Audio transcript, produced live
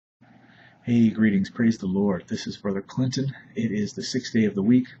Hey, greetings, praise the Lord. This is Brother Clinton. It is the 6th day of the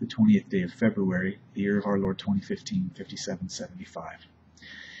week, the 20th day of February, the year of our Lord 2015, 5775.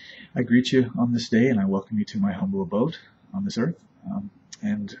 I greet you on this day and I welcome you to my humble abode on this earth.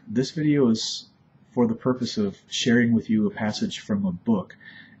 And this video is for the purpose of sharing with you a passage from a book.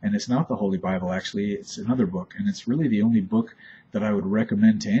 And it's not the Holy Bible, actually, it's another book. And it's really the only book that I would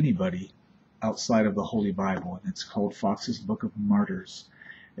recommend to anybody outside of the Holy Bible. And it's called Fox's Book of Martyrs.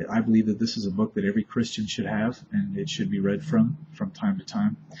 I believe that this is a book that every Christian should have, and it should be read from time to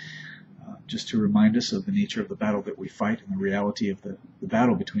time, just to remind us of the nature of the battle that we fight and the reality of the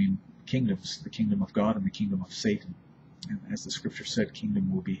battle between kingdoms, the kingdom of God and the kingdom of Satan. And as the scripture said,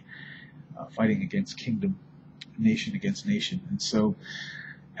 kingdom will be fighting against kingdom, nation against nation. And so,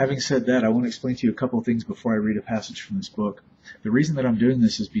 having said that, I want to explain to you a couple of things before I read a passage from this book. The reason that I'm doing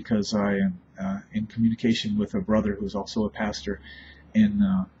this is because I am in communication with a brother who is also a pastor in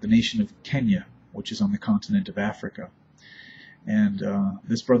the nation of Kenya, which is on the continent of Africa. And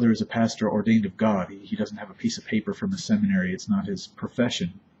this brother is a pastor ordained of God. He doesn't have a piece of paper from a seminary. It's not his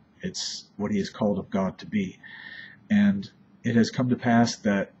profession. It's what he is called of God to be. And it has come to pass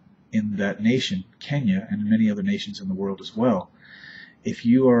that in that nation, Kenya, and in many other nations in the world as well, if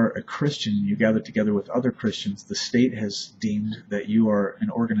you are a Christian and you gather together with other Christians, the state has deemed that you are an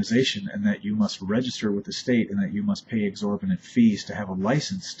organization and that you must register with the state and that you must pay exorbitant fees to have a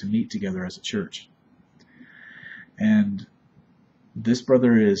license to meet together as a church. And this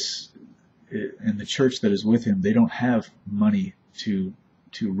brother is, in the church that is with him, they don't have money to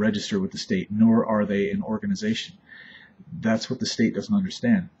register with the state, nor are they an organization. That's what the state doesn't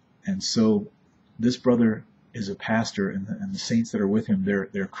understand. And so this brother is a pastor, and the saints that are with him,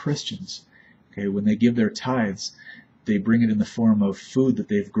 they're Christians. Okay, when they give their tithes, they bring it in the form of food that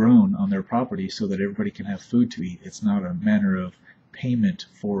they've grown on their property so that everybody can have food to eat. It's not a manner of payment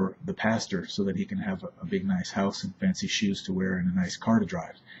for the pastor so that he can have a big nice house and fancy shoes to wear and a nice car to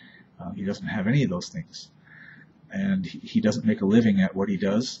drive. He doesn't have any of those things. And he doesn't make a living at what he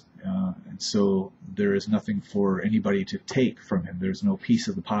does, and so there is nothing for anybody to take from him. There's no piece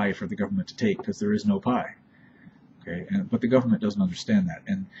of the pie for the government to take because there is no pie. Okay, but the government doesn't understand that.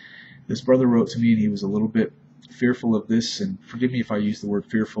 And this brother wrote to me, and he was a little bit fearful of this. And forgive me if I use the word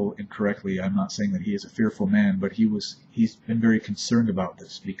fearful incorrectly. I'm not saying that he is a fearful man, but he's been very concerned about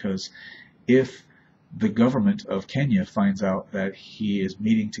this, because if the government of Kenya finds out that he is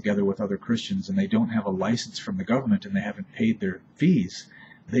meeting together with other Christians and they don't have a license from the government and they haven't paid their fees,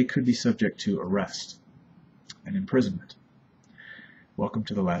 they could be subject to arrest and imprisonment. Welcome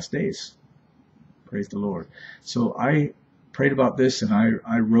to the last days. Praise the Lord. So I prayed about this, and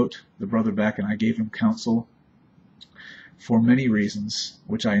I wrote the brother back, and I gave him counsel for many reasons,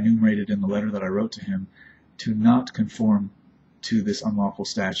 which I enumerated in the letter that I wrote to him, to not conform to this unlawful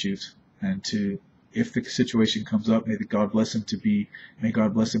statute, and to, if the situation comes up, may God bless him to be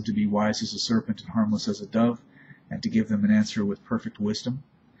wise as a serpent and harmless as a dove, and to give them an answer with perfect wisdom,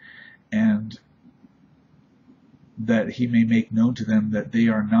 and that he may make known to them that they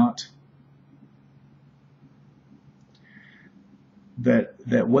are not,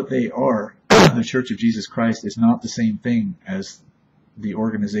 that what they are, the Church of Jesus Christ, is not the same thing as the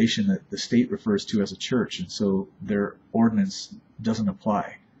organization that the state refers to as a church, and so their ordinance doesn't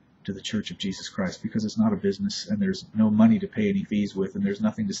apply to the Church of Jesus Christ, because it's not a business, and there's no money to pay any fees with, and there's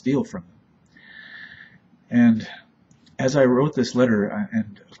nothing to steal from them. And as I wrote this letter,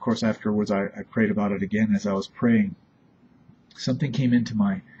 and of course afterwards I prayed about it again as I was praying, something came into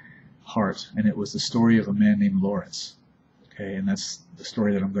my heart, and it was the story of a man named Lawrence. Okay, and that's the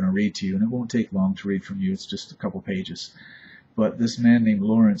story that I'm going to read to you, and it won't take long to read from you. It's just a couple pages. But this man named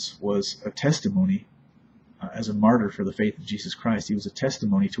Lawrence was a testimony as a martyr for the faith of Jesus Christ. He was a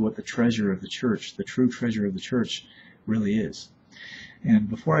testimony to what the treasure of the church, the true treasure of the church, really is. And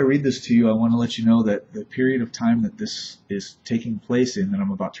before I read this to you, I want to let you know that the period of time that this is taking place in, that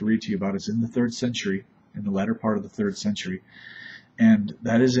I'm about to read to you about, is in the 3rd century, in the latter part of the 3rd century. And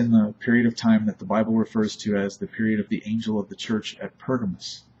that is in the period of time that the Bible refers to as the period of the angel of the church at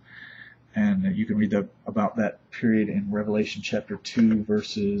Pergamos. And you can read about that period in Revelation chapter 2,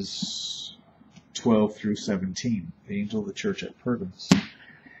 verses 12 through 17, the angel of the church at Pergamos.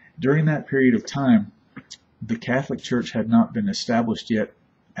 During that period of time, the Catholic Church had not been established yet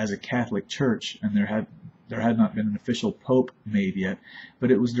as a Catholic Church, and there had not been an official pope made yet,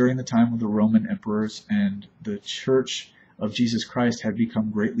 but it was during the time of the Roman emperors, and the Church of Jesus Christ had become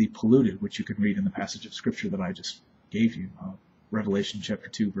greatly polluted, which you can read in the passage of Scripture that I just gave you, Revelation chapter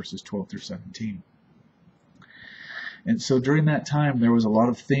 2, verses 12 through 17. And so during that time, there was a lot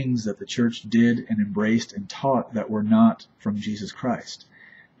of things that the church did and embraced and taught that were not from Jesus Christ.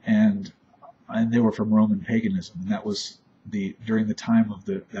 And and they were from Roman paganism, and that was during the time of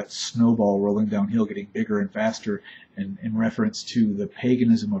that snowball rolling downhill, getting bigger and faster, and in reference to the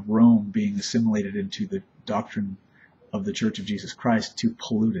paganism of Rome being assimilated into the doctrine of the Church of Jesus Christ to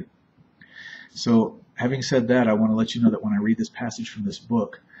pollute it. So, having said that, I want to let you know that when I read this passage from this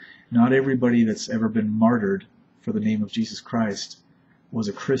book, not everybody that's ever been martyred for the name of Jesus Christ was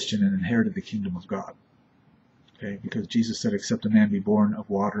a Christian and inherited the kingdom of God. Okay? Because Jesus said, except a man be born of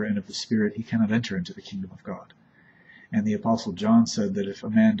water and of the Spirit, he cannot enter into the kingdom of God. And the Apostle John said that if a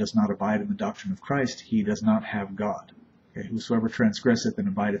man does not abide in the doctrine of Christ, he does not have God. Okay? Whosoever transgresseth and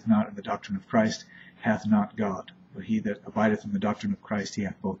abideth not in the doctrine of Christ hath not God. But he that abideth in the doctrine of Christ, he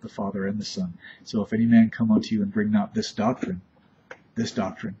hath both the Father and the Son. So if any man come unto you and bring not this doctrine,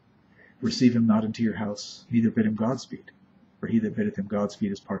 receive him not into your house, neither bid him Godspeed. For he that biddeth him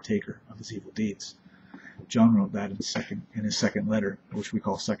Godspeed is partaker of his evil deeds. John wrote that in his second letter, which we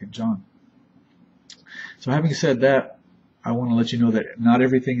call 2 John. So having said that, I want to let you know that not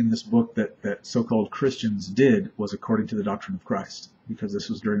everything in this book that so-called Christians did was according to the doctrine of Christ, because this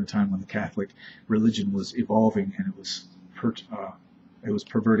was during the time when the Catholic religion was evolving and it was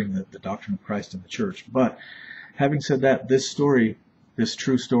perverting the doctrine of Christ in the church. But having said that, this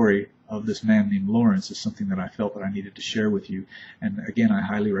true story of this man named Lawrence is something that I felt that I needed to share with you. And again, I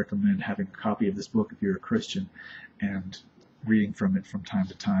highly recommend having a copy of this book if you're a Christian and reading from it from time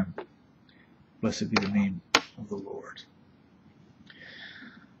to time. Blessed be the name of the Lord.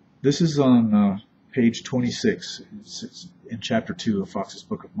 This is on page 26. It's in chapter 2 of Fox's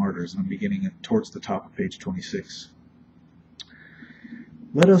Book of Martyrs, and I'm beginning towards the top of page 26.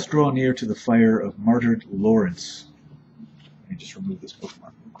 Let us draw near to the fire of martyred Lawrence. Let me just remove this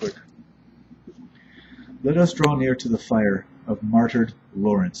bookmark real quick. Let us draw near to the fire of martyred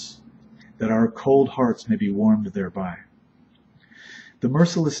Lawrence, that our cold hearts may be warmed thereby. The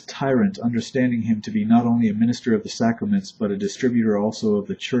merciless tyrant, understanding him to be not only a minister of the sacraments, but a distributor also of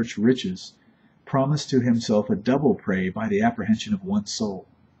the church riches, promised to himself a double prey by the apprehension of one soul.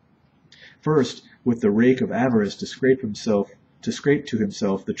 First, with the rake of avarice to scrape to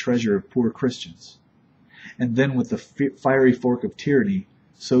himself the treasure of poor Christians, and then with the fiery fork of tyranny,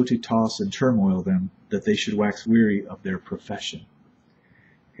 so to toss and turmoil them, that they should wax weary of their profession.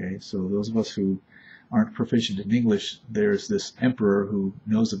 Okay, so those of us who aren't proficient in English, there's this emperor who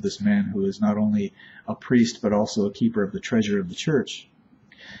knows of this man who is not only a priest but also a keeper of the treasure of the church.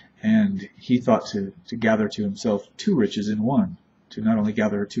 And he thought to gather to himself two riches in one, to not only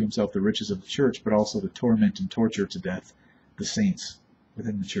gather to himself the riches of the church, but also to torment and torture to death the saints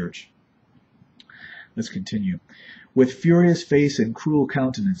within the church. Let's continue. With furious face and cruel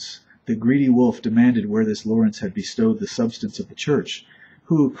countenance, the greedy wolf demanded where this Lawrence had bestowed the substance of the church,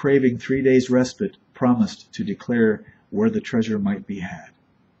 who, craving 3 days' respite, promised to declare where the treasure might be had.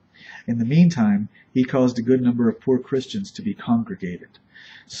 In the meantime, he caused a good number of poor Christians to be congregated.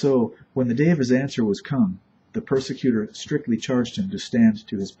 So, when the day of his answer was come, the persecutor strictly charged him to stand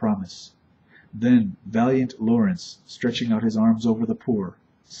to his promise. Then valiant Lawrence, stretching out his arms over the poor,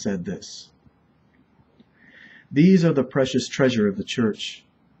 said this: These are the precious treasure of the church.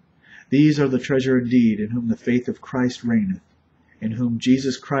 These are the treasure indeed, in whom the faith of Christ reigneth, in whom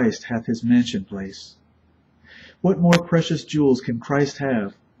Jesus Christ hath his mansion place. What more precious jewels can Christ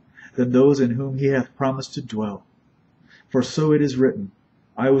have than those in whom he hath promised to dwell? For so it is written,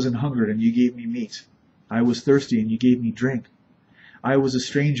 I was an hungered, and ye gave me meat. I was thirsty, and ye gave me drink. I was a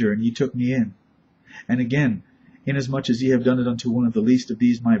stranger, and ye took me in. And again, inasmuch as ye have done it unto one of the least of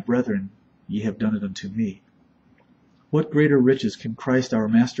these my brethren, ye have done it unto me. What greater riches can Christ our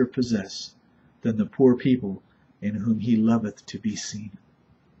Master possess than the poor people in whom he loveth to be seen?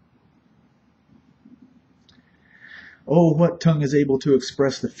 Oh, what tongue is able to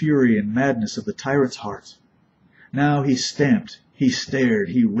express the fury and madness of the tyrant's heart? Now he stamped, he stared,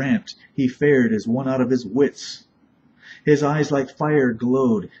 he ramped, he fared as one out of his wits. His eyes like fire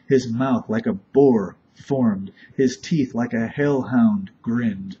glowed, his mouth like a boar formed, his teeth like a hell-hound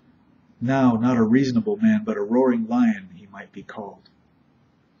grinned. Now not a reasonable man, but a roaring lion he might be called.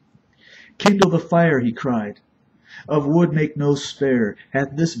 Kindle the fire, he cried. Of wood make no spare.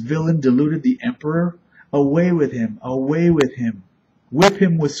 Hath this villain deluded the emperor? Away with him, away with him. Whip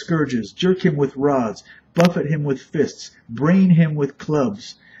him with scourges, jerk him with rods, buffet him with fists, brain him with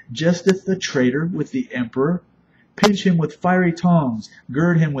clubs. Jesteth the traitor with the emperor? Pinch him with fiery tongs,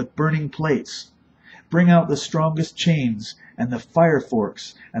 gird him with burning plates. Bring out the strongest chains, and the fire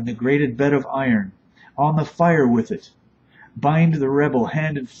forks, and the grated bed of iron. On the fire with it. Bind the rebel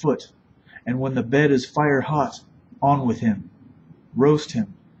hand and foot, and when the bed is fire hot, on with him. Roast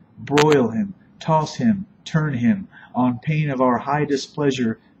him, broil him, toss him, turn him, on pain of our high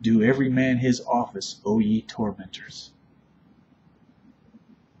displeasure, Do every man his office, O ye tormentors.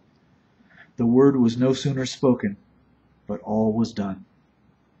 The word was no sooner spoken, but all was done.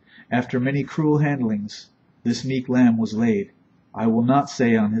 After many cruel handlings, this meek lamb was laid, I will not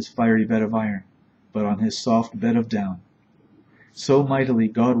say on his fiery bed of iron, but on his soft bed of down. So mightily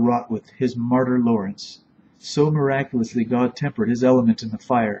God wrought with his martyr Lawrence, so miraculously God tempered his element in the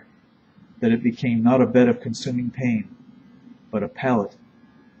fire, that it became not a bed of consuming pain, but a pallet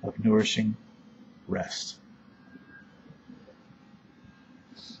of nourishing rest.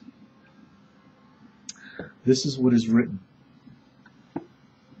 This is what is written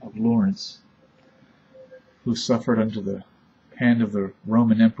of Lawrence, who suffered under the hand of the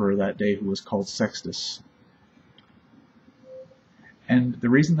Roman emperor that day, who was called Sextus. And the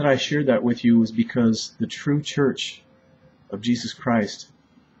reason that I shared that with you was because the true church of Jesus Christ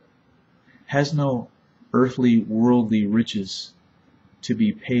has no earthly, worldly riches to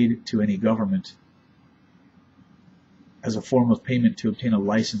be paid to any government as a form of payment to obtain a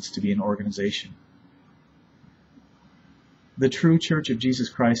license to be an organization. The true church of Jesus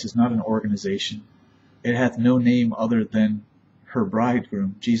Christ is not an organization. It hath no name other than her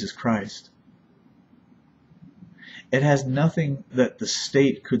bridegroom, Jesus Christ. It has nothing that the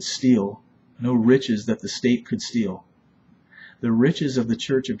state could steal, no riches that the state could steal. The riches of the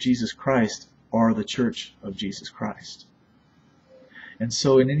church of Jesus Christ are the church of Jesus Christ. And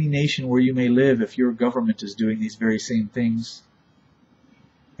so in any nation where you may live, if your government is doing these very same things,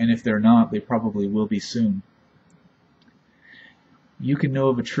 and if they're not, they probably will be soon, you can know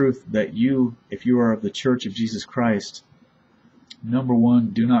of a truth that you, if you are of the church of Jesus Christ, number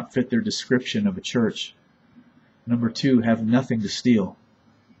one, do not fit their description of a church. Number two, have nothing to steal.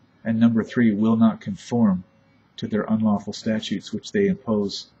 And number three, will not conform to their unlawful statutes which they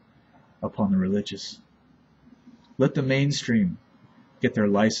impose upon the religious. Let the mainstream get their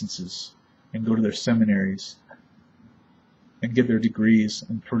licenses and go to their seminaries and get their degrees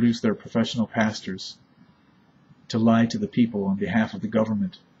and produce their professional pastors to lie to the people on behalf of the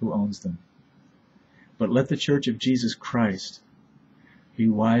government who owns them. But let the church of Jesus Christ be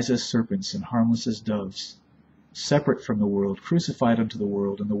wise as serpents and harmless as doves, separate from the world, crucified unto the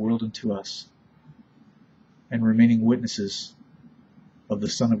world, and the world unto us, and remaining witnesses of the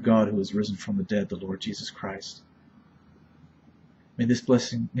Son of God who is risen from the dead, the Lord Jesus Christ. May this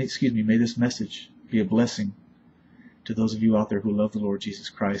message be a blessing to those of you out there who love the Lord Jesus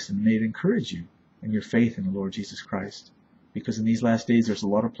Christ, and may it encourage you in your faith in the Lord Jesus Christ. Because in these last days, there's a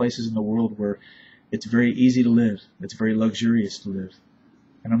lot of places in the world where it's very easy to live. It's very luxurious to live.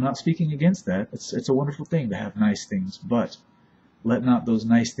 And I'm not speaking against that. It's a wonderful thing to have nice things. But let not those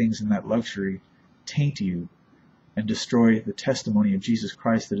nice things and that luxury taint you and destroy the testimony of Jesus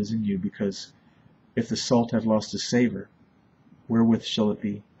Christ that is in you. Because if the salt have lost its savor, wherewith shall it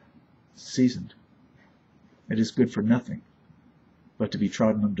be seasoned? It is good for nothing but to be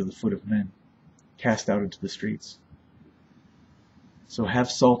trodden under the foot of men, cast out into the streets. So have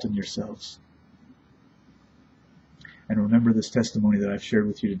salt in yourselves. And remember this testimony that I've shared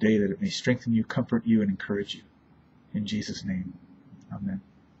with you today, that it may strengthen you, comfort you, and encourage you. In Jesus' name, amen.